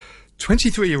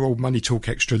23-year-old Money Talk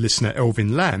Xtra listener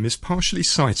Elvin Lam is partially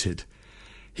sighted.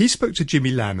 He spoke to Jimmy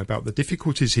Lam about the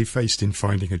difficulties he faced in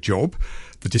finding a job,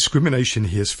 the discrimination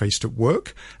he has faced at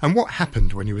work, and what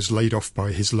happened when he was laid off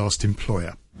by his last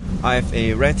employer. I have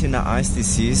a retina eye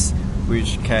disease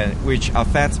which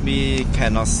affects me,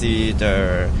 cannot see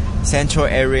the central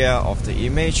area of the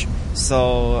image.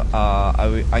 So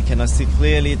I cannot see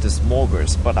clearly the small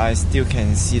words, but I still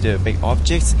can see the big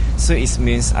objects. So it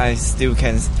means I still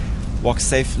can walk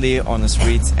safely on the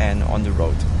streets and on the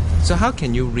road. So how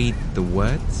can you read the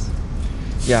words?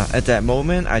 Yeah, at that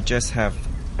moment I just have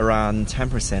around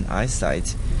 10%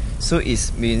 eyesight. So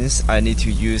it means I need to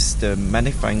use the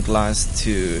magnifying glass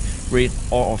to read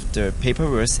all of the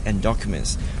paperwork and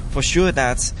documents. For sure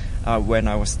that when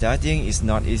I was studying, it's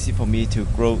not easy for me to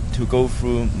go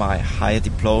through my higher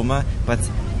diploma, but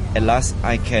at last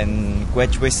I can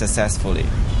graduate successfully.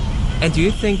 And do you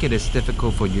think it is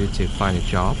difficult for you to find a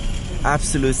job?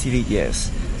 Absolutely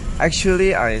yes.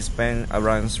 Actually, I spent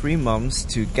around 3 months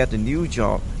to get a new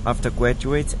job after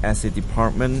graduate as a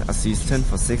department assistant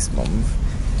for 6 months.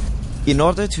 In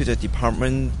order to the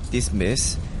department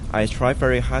dismiss, I try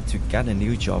very hard to get a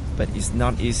new job, but it's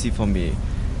not easy for me.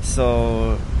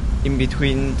 So in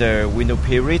between the window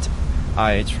period,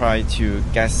 I try to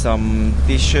get some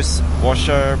dishes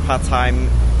washer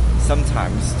part-time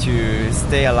sometimes to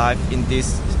stay alive in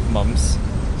these months.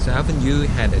 So Elvin, you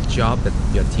had a job but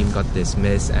your team got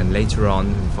dismissed, and later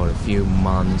on for a few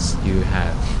months you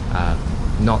had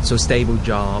not so stable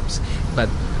jobs, but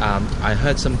I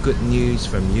heard some good news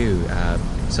from you.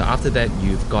 So after that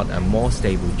you've got a more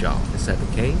stable job, is that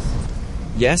the case?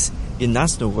 Yes, in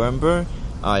last November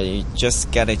I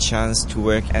just get a chance to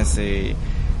work as a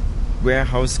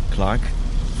warehouse clerk.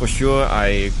 For sure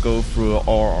I go through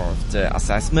all of the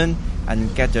assessment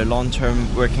and get the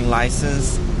long-term working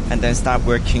license and then start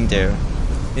working there.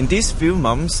 In these few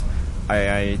months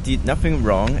I did nothing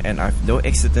wrong and I have no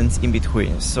accidents in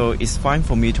between, so it's fine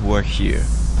for me to work here.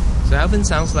 So Elvin,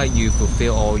 sounds like you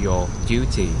fulfill all your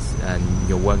duties and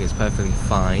your work is perfectly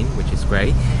fine, which is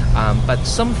great. But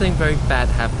something very bad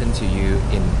happened to you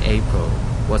in April,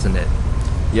 wasn't it?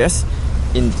 Yes,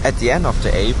 at the end of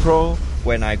the April,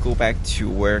 when I go back to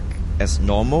work as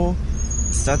normal,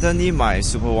 suddenly my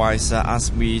supervisor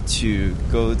asked me to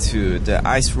go to the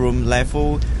ice room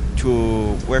level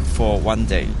to work for 1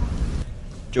 day.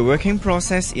 The working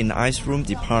process in ice room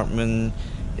department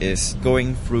is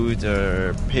going through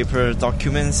the paper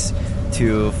documents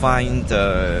to find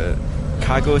the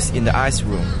cargoes in the ice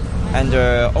room. And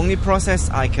the only process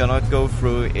I cannot go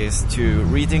through is to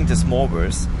reading the small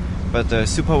words. But the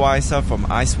supervisor from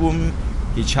ice room,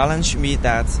 he challenged me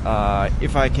that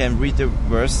if I can read the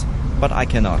words, but I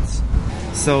cannot.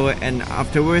 So, and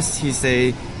afterwards he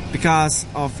say, because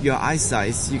of your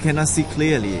eyesight, you cannot see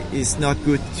clearly. It's not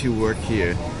good to work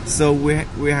here. So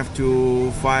we have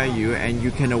to fire you and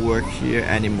you cannot work here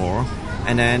anymore.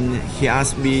 And then he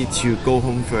asked me to go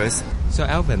home first. So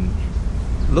Elvin,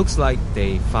 looks like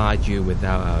they fired you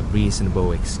without a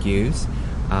reasonable excuse.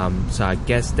 So I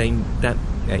guess that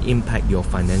impact your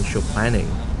financial planning.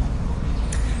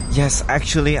 Yes,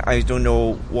 actually I don't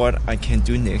know what I can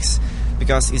do next,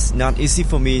 because it's not easy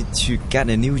for me to get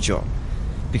a new job.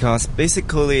 Because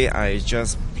basically I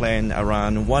just plan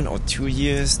around 1 or 2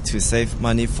 years to save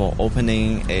money for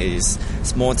opening a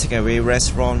small takeaway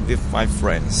restaurant with my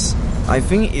friends. I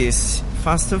think it's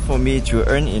faster for me to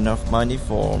earn enough money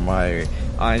for my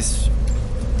eyes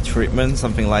treatment,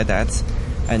 something like that.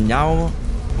 And now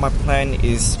my plan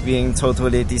is being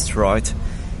totally destroyed.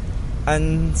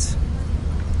 And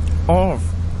all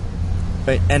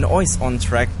is on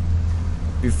track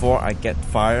before I get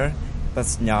fired.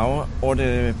 But now all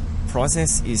the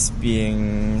process is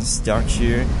being stuck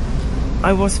here.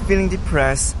 I was feeling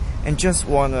depressed and just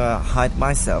wanna hide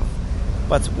myself.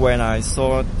 But when I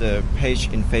saw the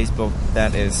page in Facebook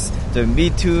that is the Me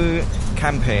Too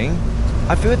campaign,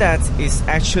 I feel that it's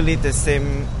actually the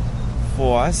same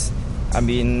for us. I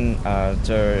mean,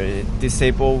 the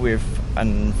disabled with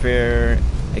unfair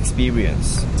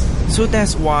experience. So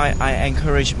that's why I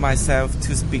encourage myself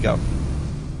to speak up.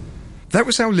 That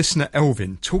was our listener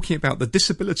Elvin talking about the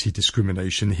disability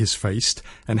discrimination he's faced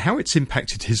and how it's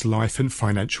impacted his life and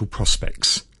financial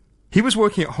prospects. He was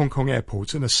working at Hong Kong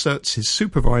Airport and asserts his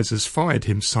supervisors fired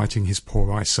him citing his poor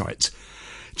eyesight.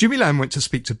 Jimmy Lam went to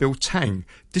speak to Bill Tang,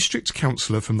 District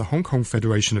Councillor from the Hong Kong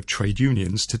Federation of Trade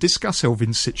Unions, to discuss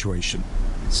Elvin's situation.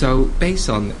 So based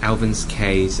on Elvin's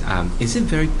case, is it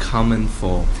very common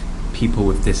for people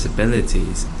with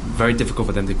disabilities, very difficult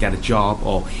for them to get a job,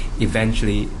 or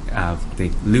eventually they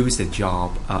lose their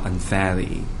job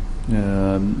unfairly?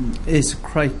 It's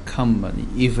quite common.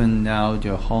 Even now,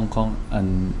 the Hong Kong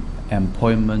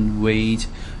unemployment rate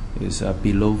is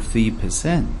below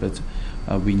 3%. But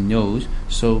we know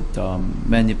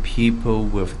many people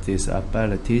with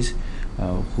disabilities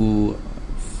who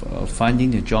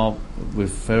finding a job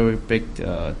with very big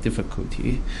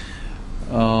difficulty.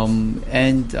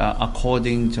 And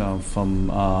according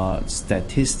from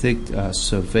statistics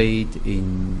surveyed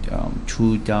in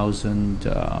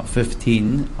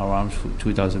 2015, around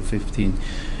 2015,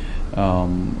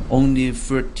 only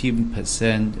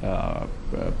 13%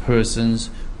 persons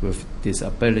with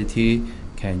disability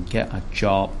can get a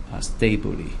job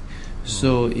stably.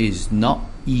 So it's not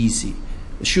easy.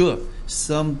 Sure,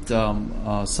 some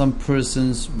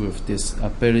persons with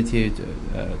disability,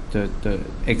 the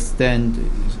extent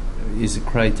is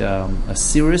quite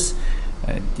serious.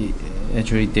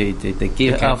 Actually, they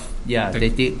give up. Yeah, they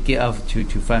give up to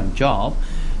find a job.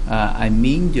 I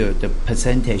mean the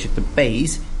percentage, the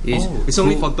base is. It's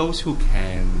only for those who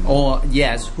can. Or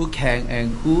yes, who can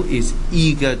and who is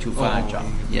eager to find a job.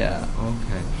 Yeah.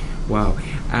 Okay. Wow.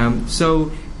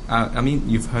 So. I mean,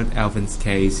 you've heard Elvin's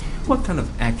case. What kind of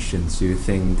actions do you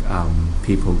think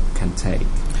people can take?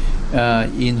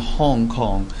 In Hong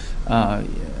Kong, I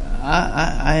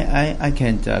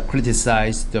can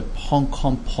criticize the Hong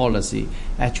Kong policy.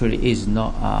 Actually, is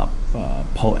not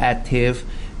proactive,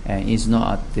 and is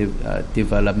not a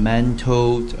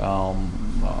developmental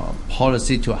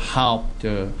policy to help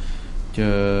the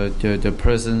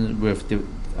person with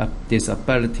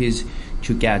disabilities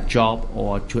to get a job,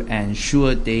 or to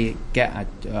ensure they get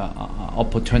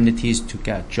opportunities to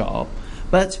get a job.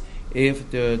 But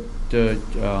if the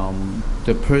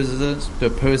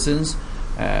persons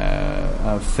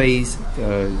face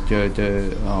the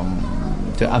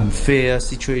unfair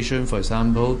situation, for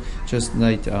example, just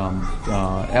like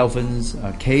Elvin's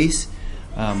case,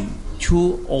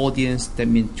 two audience, that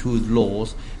means two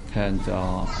laws, can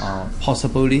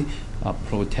possibly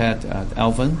protect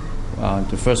Elvin.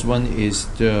 The first one is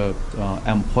the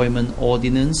employment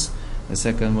ordinance. The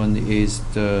second one is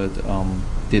the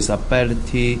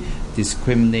disability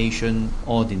discrimination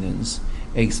ordinance,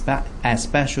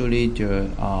 especially the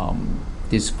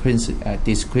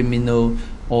discriminal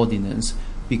ordinance,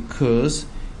 because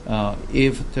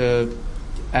if the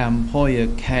employer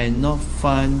cannot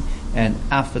find an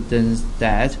evidence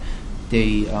that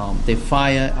they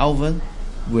fire Elvin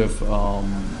with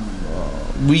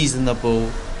reasonable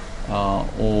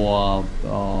or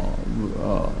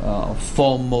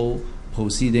formal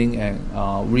proceeding and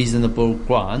reasonable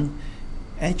ground,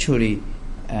 actually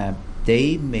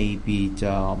they may be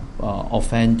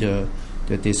offend the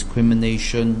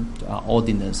discrimination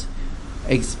ordinance.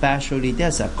 Especially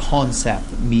there's a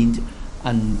concept means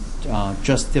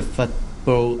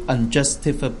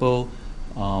unjustifiable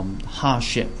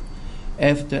hardship.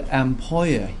 If the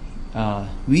employer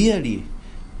really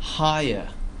hire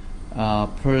a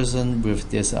person with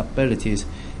disabilities,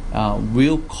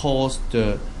 will cause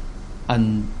the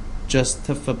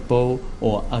unjustifiable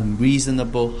or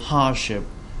unreasonable hardship,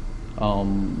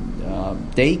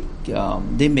 they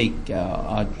may pick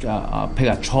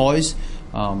a choice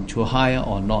to hire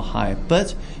or not hire.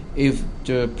 But if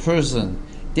the person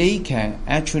they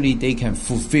can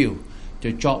fulfill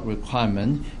the job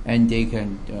requirement and they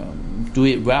can do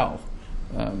it well,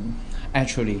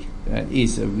 actually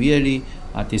is really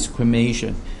a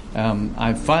discrimination.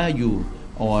 I fire you,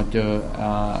 or the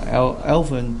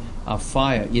Elvin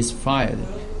is fired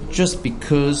just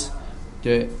because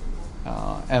the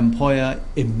employer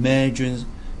imagines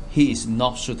he is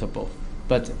not suitable,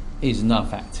 but it's not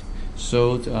fact.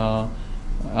 So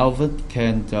Elvin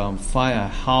can file a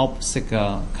help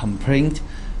seeker complaint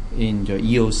in the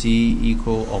EOC,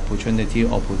 Equal Opportunity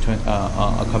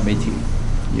Committee.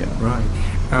 Yeah. Right.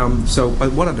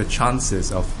 But what are the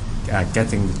chances of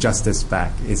getting the justice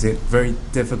back? Is it very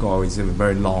difficult, or is it a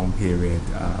very long period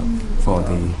for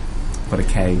the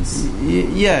case?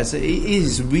 Yes, it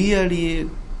is really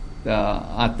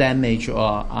a damage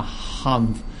or a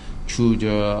harm to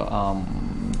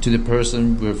the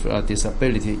person with a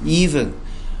disability. Even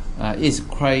it's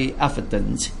quite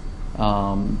evident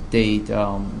they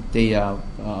are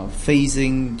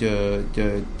facing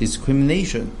the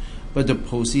discrimination, but the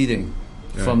proceeding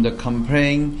from the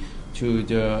complaint to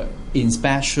the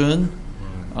inspection,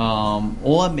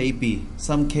 or maybe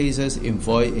some cases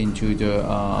involved into the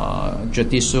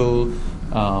judicial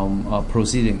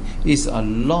proceeding, is a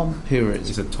long period.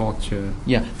 It's a torture.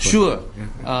 Yeah, sure.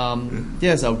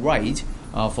 There's a right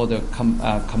for the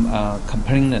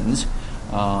complainants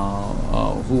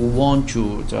who want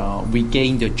to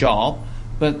regain the job,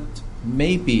 but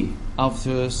maybe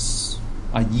after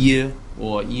a year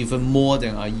or even more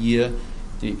than a year,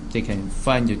 they can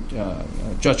find the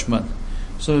judgment.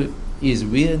 So it's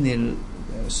really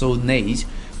so late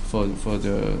for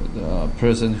the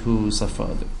person who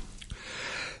suffered.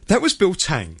 That was Bill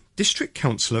Tang, District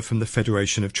Councillor from the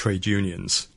Federation of Trade Unions.